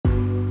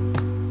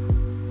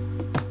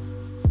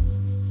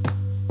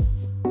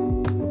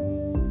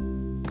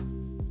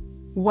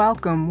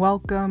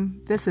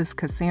Welcome. This is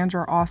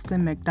Cassandra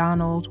Austin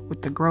McDonald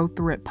with the Grow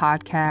Through It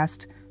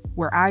podcast,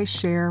 where I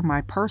share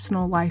my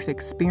personal life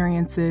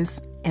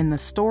experiences and the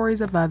stories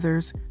of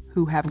others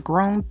who have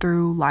grown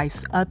through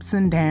life's ups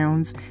and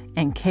downs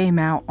and came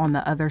out on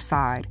the other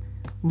side.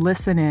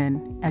 Listen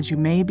in as you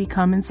may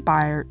become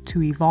inspired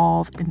to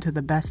evolve into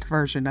the best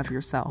version of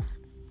yourself.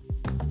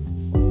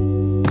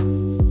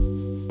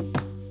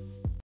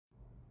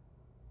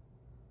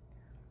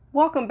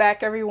 Welcome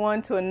back,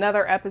 everyone, to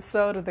another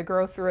episode of the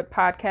Grow Through It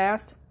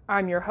podcast.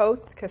 I'm your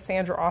host,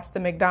 Cassandra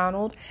Austin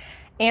McDonald,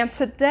 and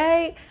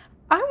today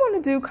I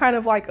want to do kind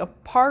of like a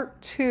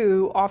part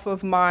 2 off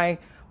of my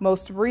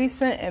most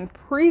recent and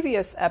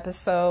previous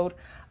episode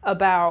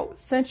about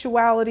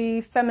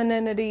sensuality,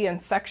 femininity,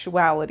 and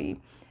sexuality.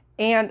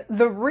 And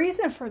the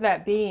reason for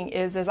that being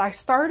is I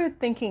started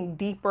thinking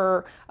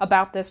deeper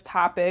about this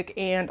topic,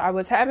 and I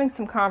was having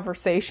some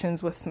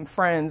conversations with some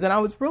friends, and I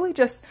was really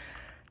just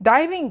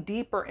diving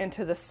deeper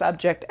into the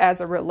subject as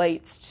it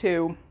relates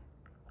to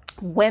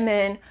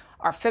women,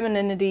 our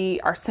femininity,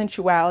 our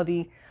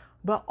sensuality,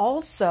 but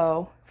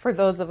also for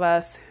those of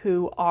us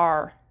who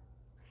are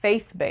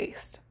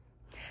faith-based.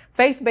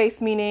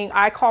 Faith-based meaning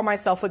I call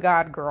myself a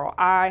God girl.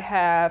 I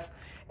have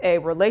a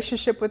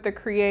relationship with the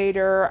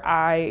Creator.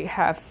 I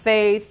have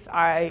faith.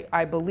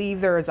 I believe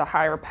there is a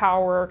higher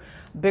power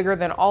bigger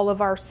than all of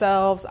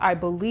ourselves. I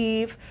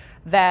believe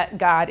that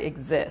God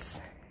exists.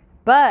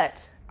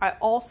 But I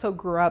also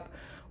grew up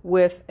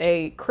with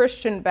a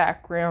Christian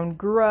background,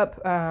 grew up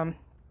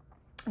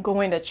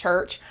going to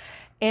church,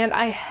 and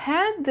I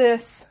had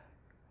this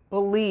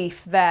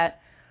belief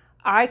that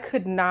I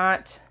could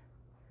not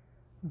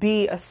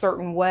be a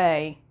certain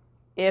way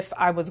if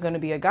I was going to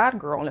be a God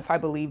girl and if I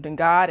believed in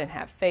God and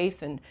have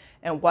faith and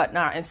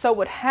whatnot. And so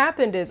what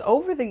happened is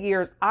over the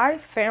years, I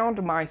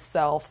found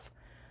myself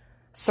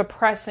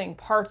suppressing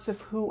parts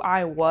of who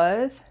I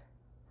was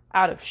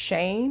out of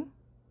shame,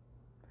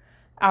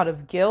 out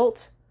of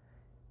guilt,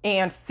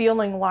 and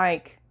feeling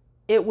like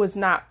it was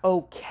not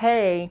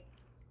okay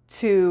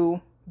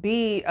to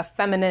be a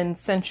feminine,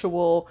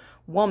 sensual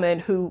woman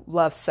who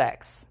loves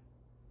sex.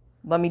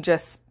 Let me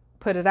just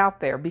put it out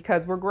there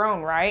because we're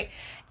grown, right?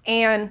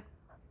 And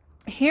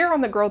here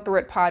on the Grow Through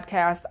It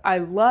podcast, I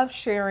love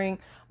sharing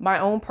my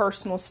own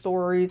personal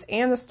stories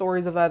and the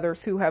stories of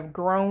others who have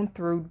grown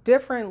through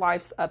different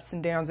life's ups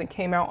and downs and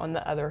came out on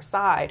the other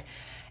side.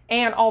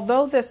 And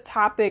although this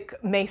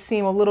topic may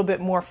seem a little bit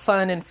more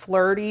fun and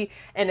flirty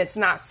and it's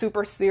not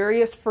super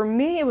serious, for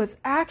me, it was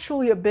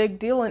actually a big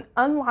deal in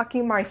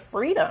unlocking my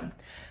freedom.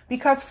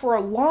 Because for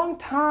a long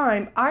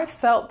time, I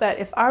felt that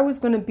if I was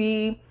going to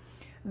be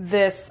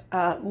this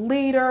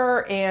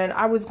leader and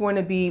I was going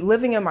to be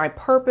living in my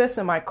purpose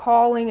and my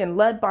calling and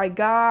led by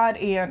God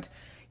and,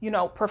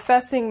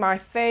 professing my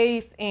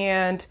faith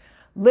and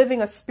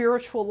living a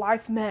spiritual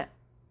life meant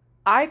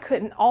I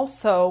couldn't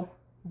also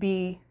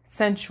be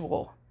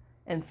sensual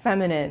and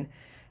feminine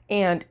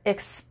and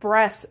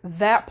express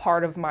that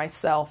part of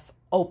myself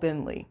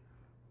openly.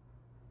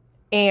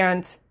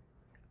 And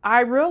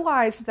I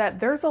realized that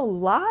there's a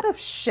lot of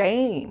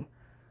shame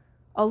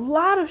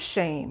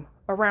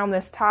around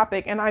this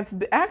topic. And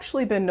I've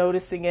actually been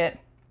noticing it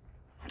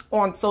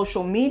on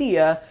social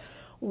media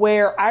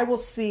where I will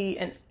see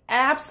an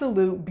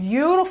absolute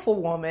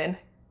beautiful woman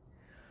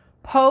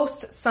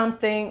post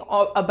something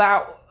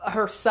about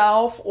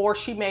herself, or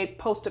she may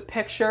post a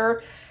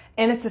picture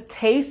and it's a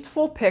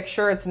tasteful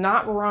picture. It's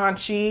not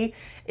raunchy.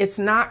 It's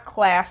not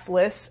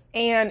classless.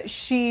 And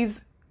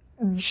she's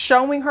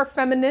showing her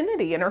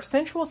femininity and her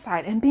sensual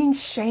side and being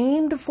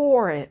shamed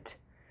for it.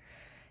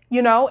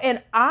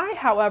 And I,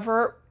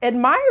 however,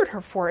 admired her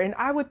for it. And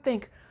I would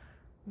think,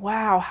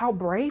 wow, how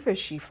brave is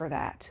she for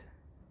that?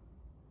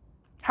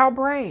 How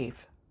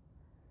brave.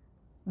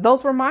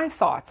 Those were my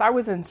thoughts. I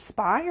was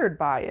inspired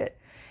by it.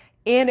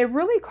 And it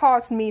really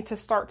caused me to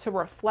start to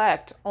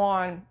reflect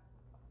on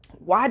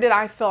why did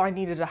I feel I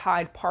needed to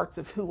hide parts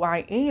of who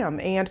I am?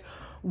 And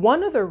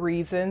one of the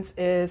reasons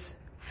is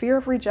fear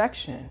of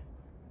rejection.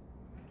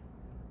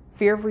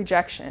 Fear of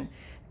rejection.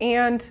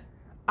 And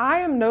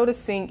I am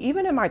noticing,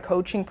 even in my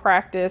coaching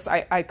practice,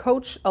 I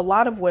coach a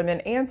lot of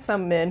women and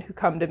some men who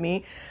come to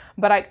me,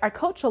 but I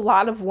coach a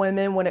lot of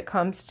women when it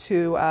comes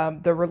to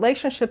the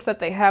relationships that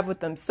they have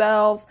with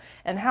themselves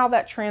and how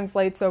that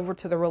translates over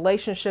to the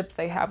relationships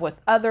they have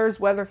with others,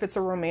 whether if it's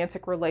a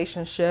romantic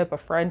relationship, a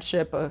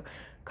friendship, a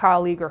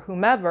colleague, or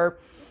whomever.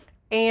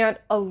 And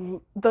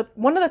one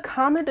of the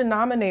common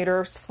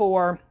denominators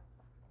for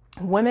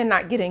women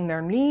not getting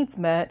their needs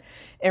met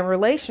in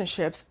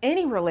relationships,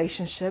 any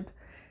relationship,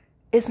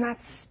 is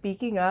not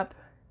speaking up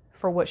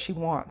for what she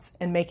wants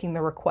and making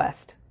the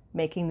request,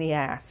 making the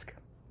ask.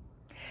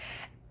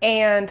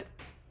 And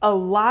a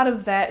lot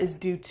of that is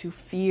due to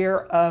fear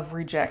of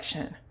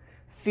rejection,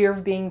 fear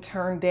of being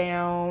turned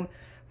down,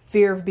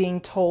 fear of being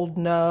told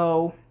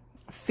no,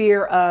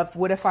 fear of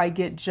what if I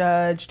get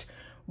judged?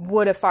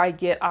 What if I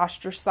get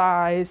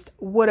ostracized?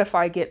 What if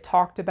I get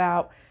talked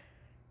about?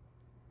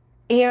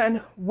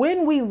 And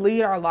when we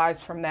lead our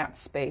lives from that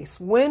space,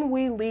 when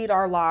we lead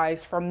our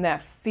lives from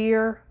that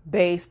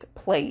fear-based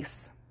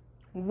place,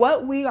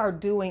 what we are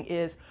doing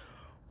is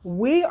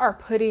we are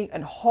putting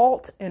a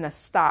halt and a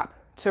stop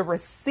to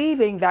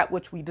receiving that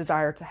which we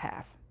desire to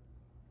have.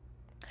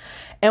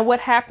 And what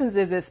happens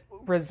is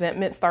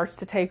resentment starts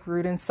to take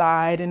root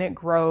inside, and it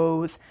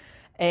grows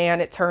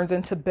and it turns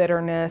into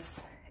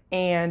bitterness.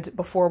 And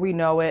before we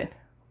know it,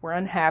 we're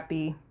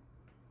unhappy.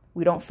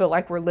 We don't feel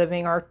like we're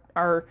living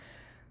our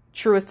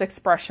truest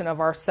expression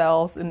of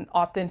ourselves and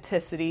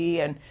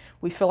authenticity. And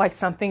we feel like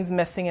something's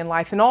missing in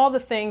life and all the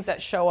things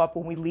that show up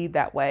when we lead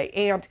that way.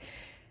 And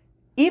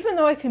even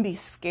though it can be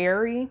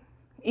scary,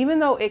 even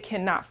though it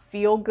cannot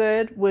feel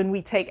good when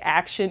we take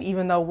action,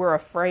 even though we're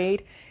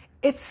afraid,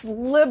 it's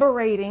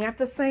liberating at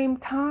the same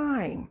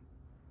time.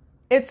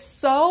 It's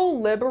so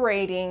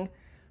liberating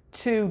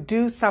to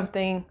do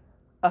something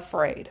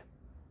afraid.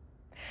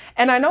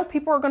 And I know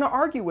people are going to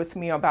argue with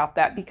me about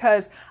that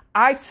because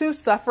I too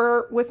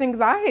suffer with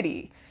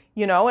anxiety,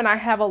 and I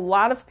have a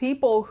lot of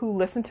people who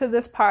listen to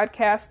this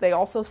podcast. They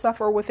also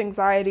suffer with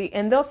anxiety,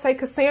 and they'll say,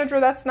 Cassandra,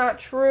 that's not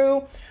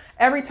true.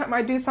 Every time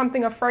I do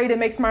something afraid, it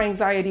makes my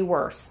anxiety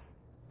worse.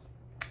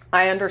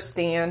 I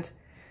understand.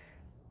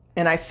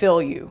 And I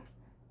feel you.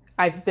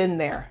 I've been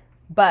there.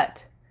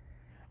 But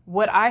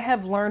what I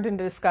have learned and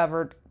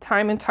discovered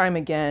time and time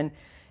again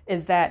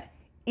is that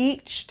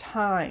each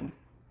time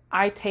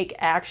I take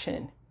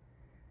action,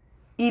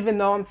 even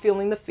though I'm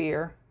feeling the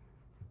fear,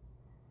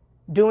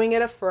 doing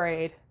it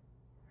afraid,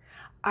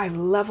 I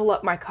level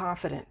up my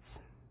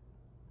confidence.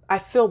 I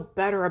feel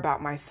better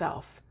about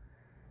myself.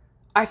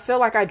 I feel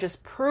like I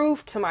just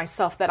proved to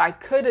myself that I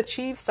could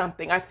achieve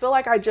something. I feel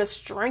like I just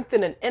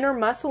strengthened an inner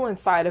muscle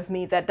inside of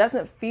me that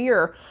doesn't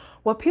fear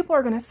what people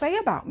are going to say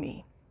about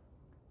me.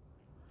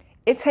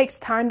 It takes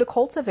time to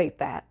cultivate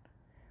that.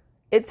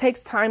 It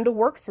takes time to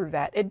work through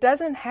that. It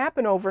doesn't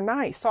happen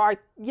overnight. So I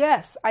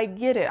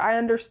get it. I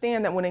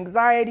understand that when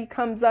anxiety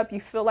comes up, you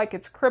feel like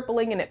it's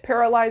crippling and it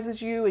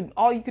paralyzes you. And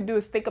all you can do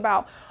is think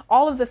about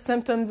all of the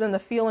symptoms and the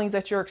feelings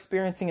that you're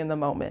experiencing in the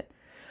moment.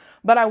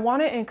 But I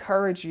want to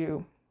encourage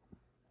you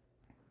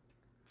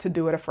to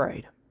do it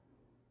afraid,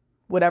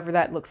 whatever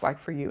that looks like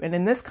for you. And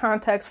in this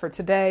context for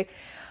today,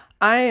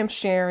 I am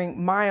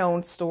sharing my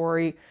own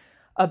story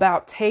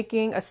about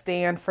taking a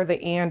stand for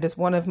the and, as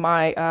one of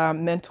my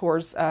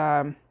mentors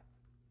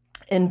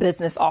in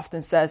business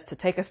often says, to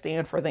take a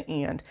stand for the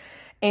and.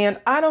 And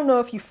I don't know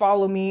if you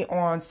follow me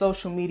on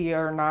social media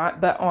or not,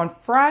 but on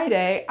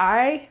Friday,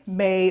 I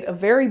made a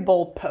very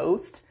bold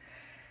post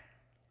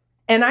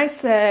and I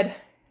said,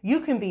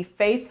 you can be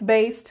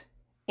faith-based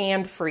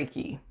and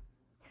freaky.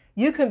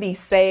 You can be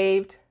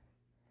saved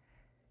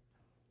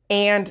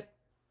and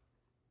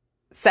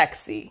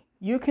sexy.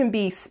 You can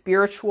be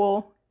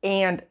spiritual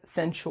and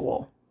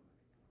sensual.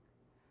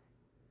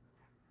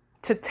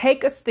 To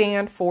take a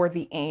stand for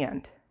the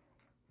and.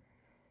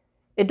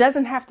 It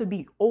doesn't have to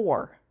be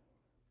or.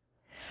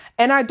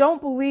 And I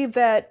don't believe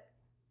that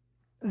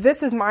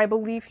this is my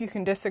belief. You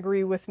can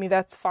disagree with me.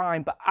 That's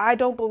fine. But I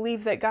don't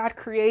believe that God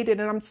created,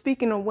 and I'm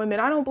speaking of women,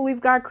 I don't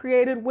believe God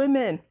created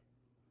women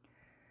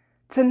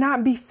to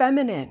not be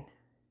feminine,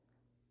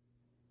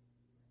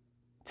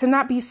 to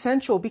not be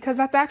sensual, because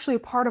that's actually a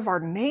part of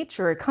our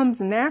nature. It comes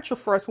natural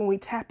for us when we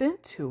tap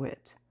into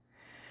it.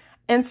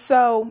 And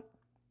so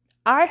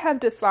I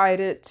have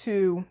decided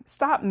to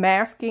stop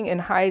masking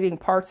and hiding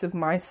parts of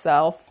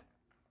myself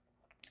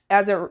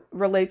as it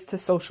relates to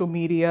social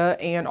media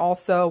and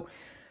also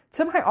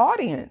to my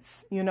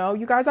audience. You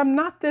guys, I'm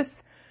not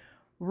this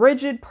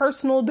rigid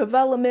personal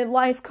development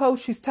life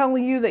coach who's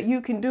telling you that you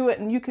can do it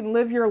and you can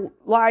live your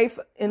life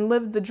and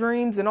live the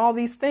dreams and all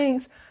these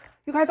things.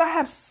 You guys, I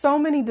have so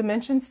many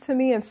dimensions to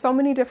me and so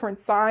many different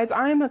sides.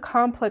 I am a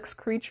complex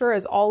creature,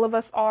 as all of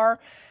us are.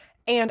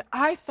 And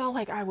I felt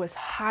like I was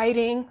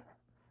hiding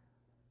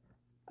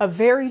a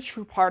very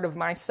true part of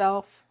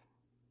myself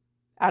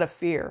out of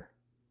fear,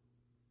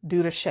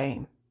 due to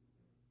shame.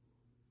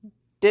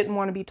 Didn't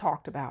want to be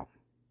talked about.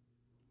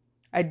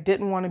 I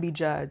didn't want to be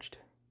judged.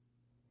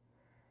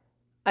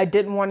 I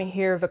didn't want to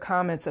hear the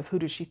comments of who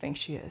does she think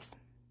she is.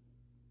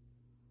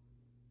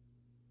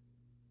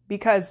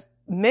 Because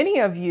many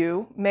of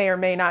you may or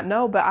may not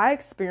know, but I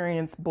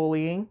experienced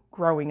bullying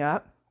growing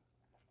up.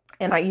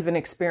 And I even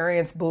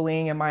experienced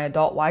bullying in my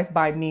adult life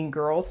by mean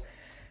girls.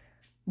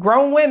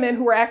 Grown women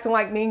who were acting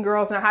like mean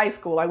girls in high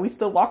school. Like we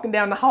still walking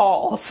down the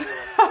halls.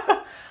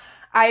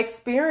 I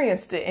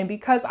experienced it. And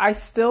because I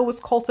still was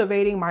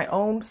cultivating my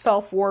own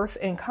self-worth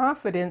and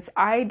confidence,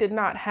 I did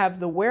not have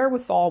the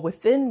wherewithal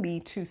within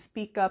me to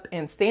speak up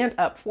and stand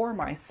up for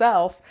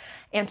myself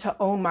and to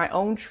own my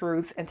own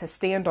truth and to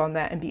stand on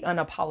that and be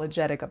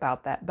unapologetic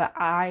about that. But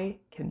I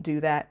can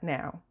do that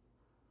now.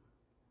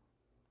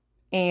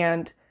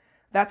 And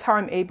that's how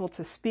I'm able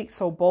to speak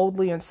so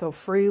boldly and so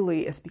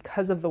freely, is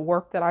because of the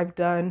work that I've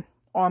done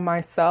on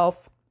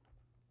myself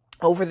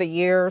over the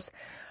years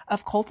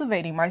of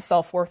cultivating my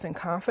self-worth and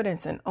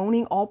confidence and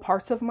owning all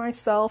parts of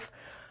myself,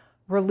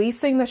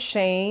 releasing the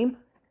shame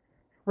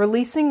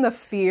releasing the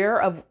fear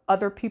of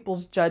other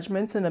people's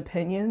judgments and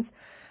opinions,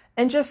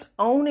 and just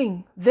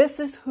owning this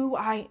is who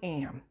I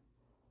am.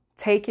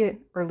 Take it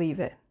or leave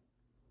it.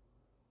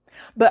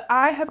 But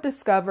I have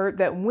discovered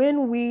that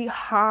when we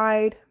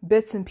hide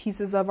bits and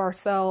pieces of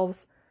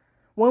ourselves,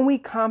 when we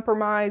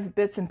compromise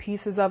bits and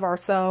pieces of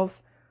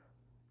ourselves,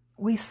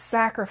 we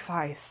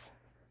sacrifice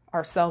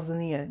ourselves in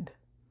the end.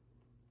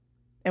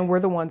 And we're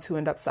the ones who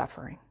end up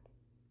suffering.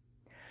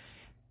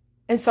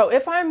 And so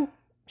if I'm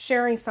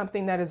sharing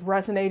something that is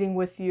resonating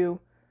with you,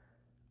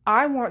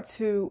 I want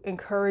to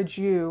encourage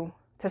you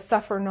to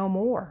suffer no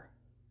more.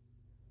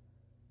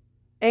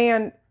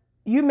 And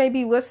you may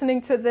be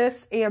listening to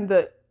this, and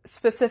the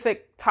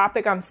specific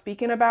topic I'm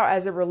speaking about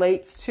as it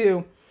relates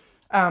to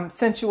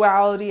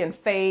sensuality and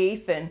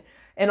faith and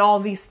all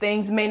these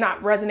things may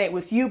not resonate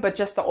with you, but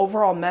just the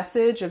overall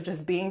message of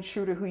just being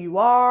true to who you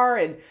are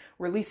and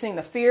releasing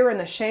the fear and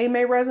the shame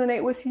may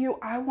resonate with you.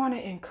 I want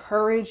to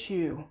encourage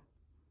you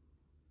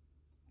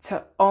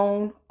to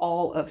own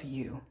all of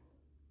you.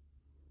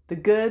 The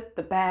good,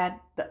 the bad,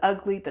 the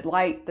ugly, the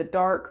light, the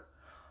dark,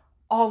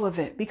 all of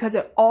it, because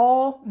it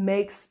all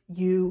makes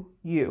you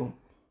you.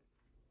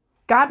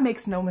 God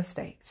makes no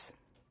mistakes.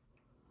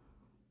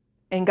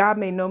 And God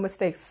made no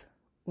mistakes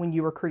when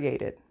you were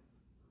created.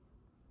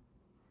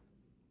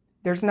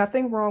 There's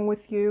nothing wrong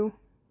with you.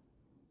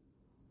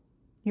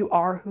 You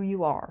are who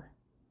you are.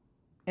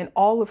 And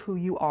all of who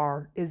you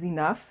are is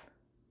enough.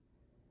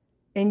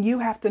 And you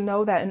have to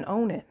know that and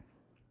own it.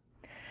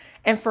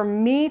 And for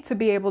me to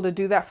be able to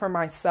do that for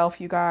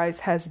myself, you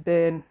guys, has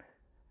been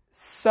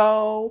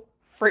so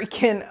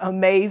freaking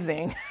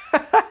amazing.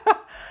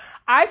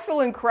 I feel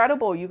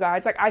incredible, you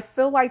guys. Like, I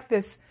feel like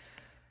this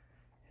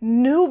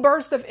new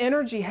burst of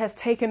energy has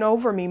taken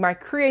over me. My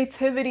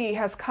creativity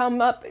has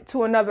come up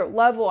to another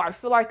level. I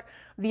feel like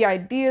the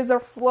ideas are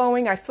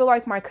flowing. I feel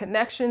like my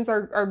connections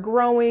are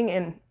growing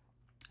and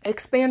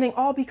expanding,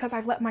 all because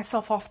I've let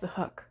myself off the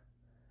hook.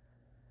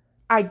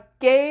 I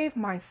gave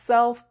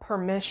myself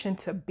permission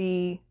to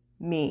be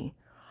me.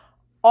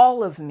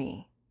 All of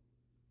me.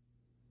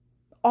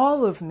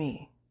 All of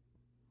me.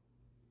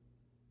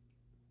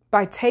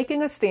 By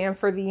taking a stand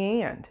for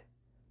the and.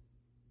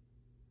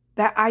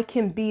 That I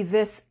can be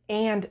this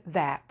and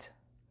that.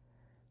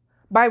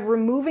 By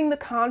removing the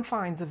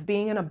confines of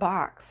being in a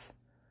box.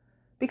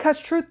 Because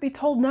truth be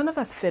told, none of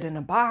us fit in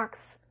a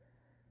box.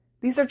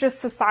 These are just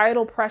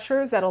societal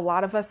pressures that a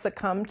lot of us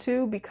succumb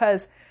to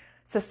because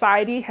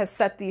society has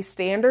set these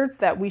standards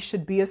that we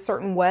should be a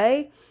certain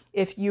way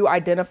if you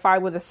identify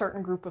with a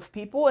certain group of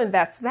people, and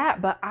that's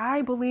that. But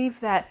I believe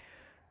that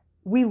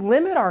we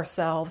limit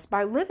ourselves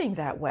by living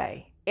that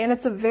way. And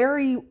it's a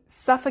very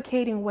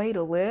suffocating way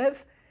to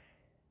live.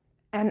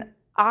 And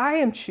I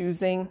am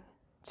choosing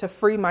to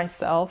free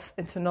myself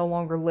and to no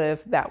longer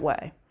live that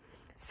way.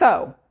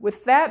 So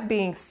with that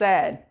being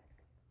said,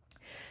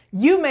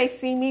 you may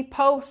see me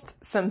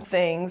post some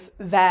things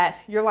that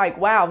you're like,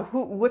 wow,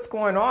 what's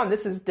going on?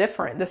 This is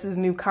different. This is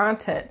new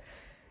content.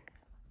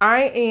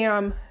 I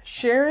am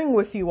sharing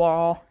with you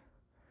all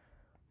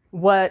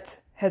what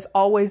has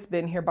always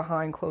been here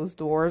behind closed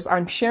doors.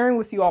 I'm sharing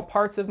with you all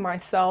parts of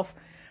myself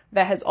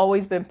that has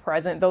always been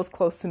present. Those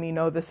close to me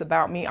know this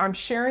about me. I'm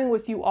sharing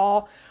with you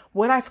all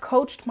what I've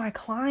coached my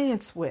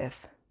clients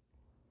with.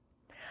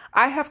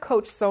 I have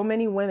coached so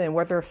many women,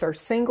 whether if they're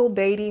single,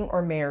 dating,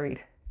 or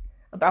married,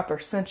 about their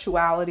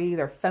sensuality,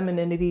 their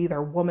femininity,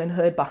 their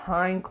womanhood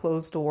behind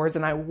closed doors.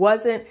 And I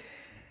wasn't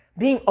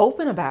being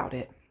open about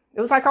it.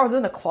 It was like I was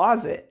in a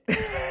closet.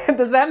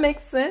 Does that make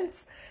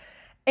sense?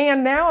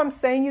 And now I'm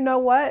saying, you know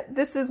what?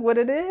 This is what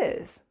it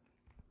is.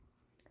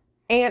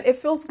 And it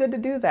feels good to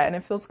do that. And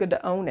it feels good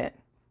to own it.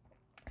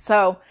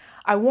 So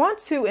I want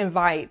to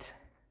invite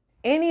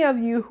any of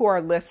you who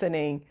are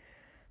listening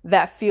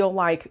that feel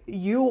like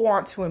you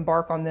want to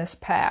embark on this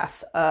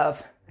path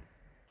of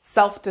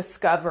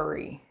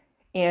self-discovery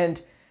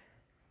and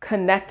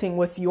connecting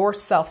with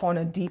yourself on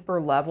a deeper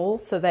level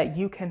so that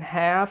you can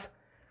have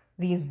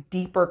these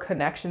deeper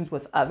connections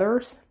with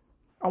others.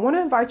 I want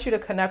to invite you to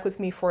connect with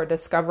me for a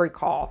discovery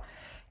call.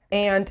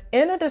 And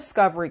in a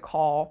discovery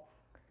call,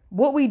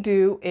 what we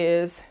do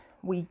is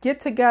we get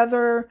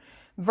together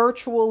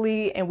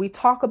virtually and we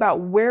talk about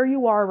where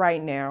you are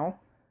right now,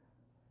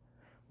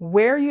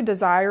 where you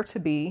desire to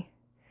be,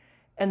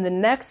 and the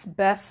next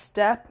best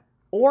step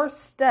or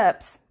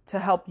steps to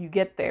help you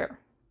get there.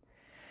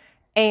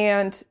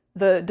 And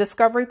the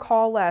discovery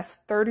call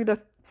lasts 30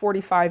 to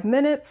 45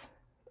 minutes.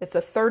 It's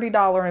a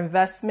 $30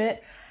 investment.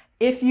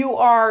 If you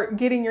are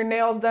getting your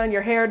nails done,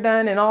 your hair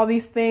done, and all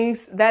these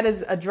things, that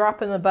is a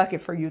drop in the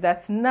bucket for you.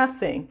 That's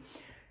nothing.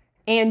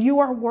 And you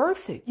are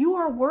worth it. You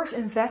are worth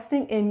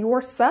investing in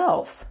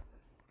yourself.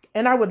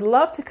 And I would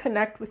love to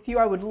connect with you.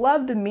 I would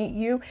love to meet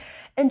you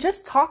and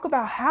just talk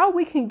about how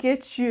we can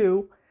get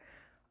you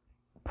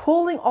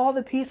pulling all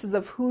the pieces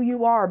of who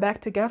you are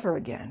back together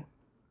again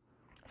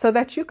so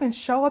that you can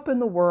show up in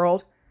the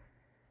world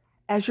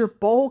as your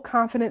bold,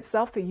 confident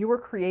self that you were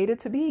created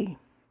to be.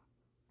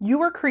 You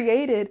were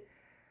created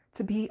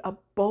to be a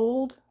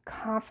bold,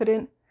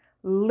 confident,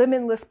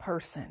 limitless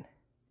person.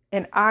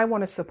 and I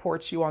want to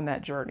support you on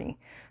that journey.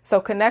 So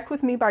connect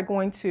with me by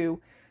going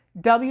to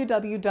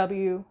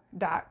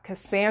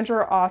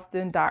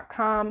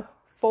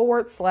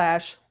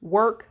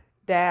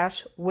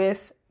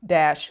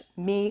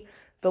www.cassandraaustin.com/work-with-me.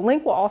 The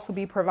link will also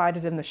be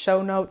provided in the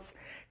show notes.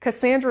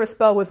 Cassandra is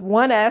spelled with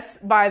one S,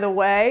 by the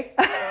way.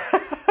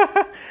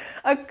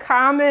 A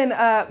common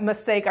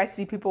mistake I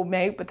see people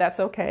make, but that's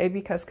okay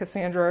because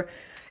Cassandra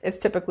is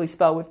typically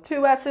spelled with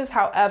two S's.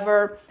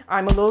 However,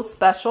 I'm a little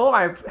special.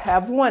 I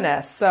have one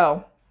S.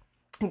 So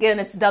again,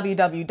 it's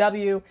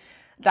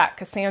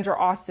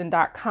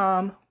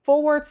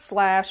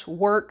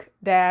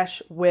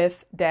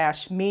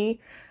www.cassandraaustin.com/work-with-me.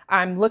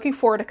 I'm looking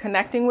forward to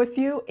connecting with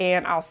you,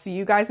 and I'll see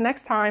you guys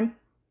next time.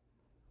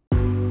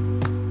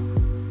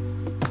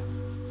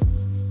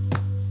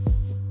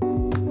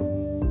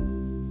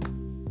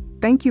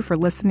 Thank you for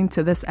listening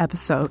to this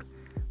episode.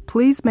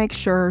 Please make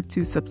sure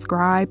to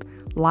subscribe,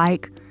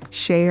 like,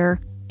 share,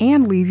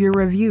 and leave your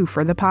review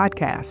for the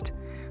podcast.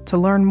 To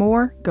learn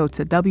more, go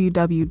to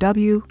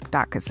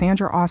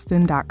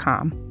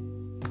www.cassandraaustin.com.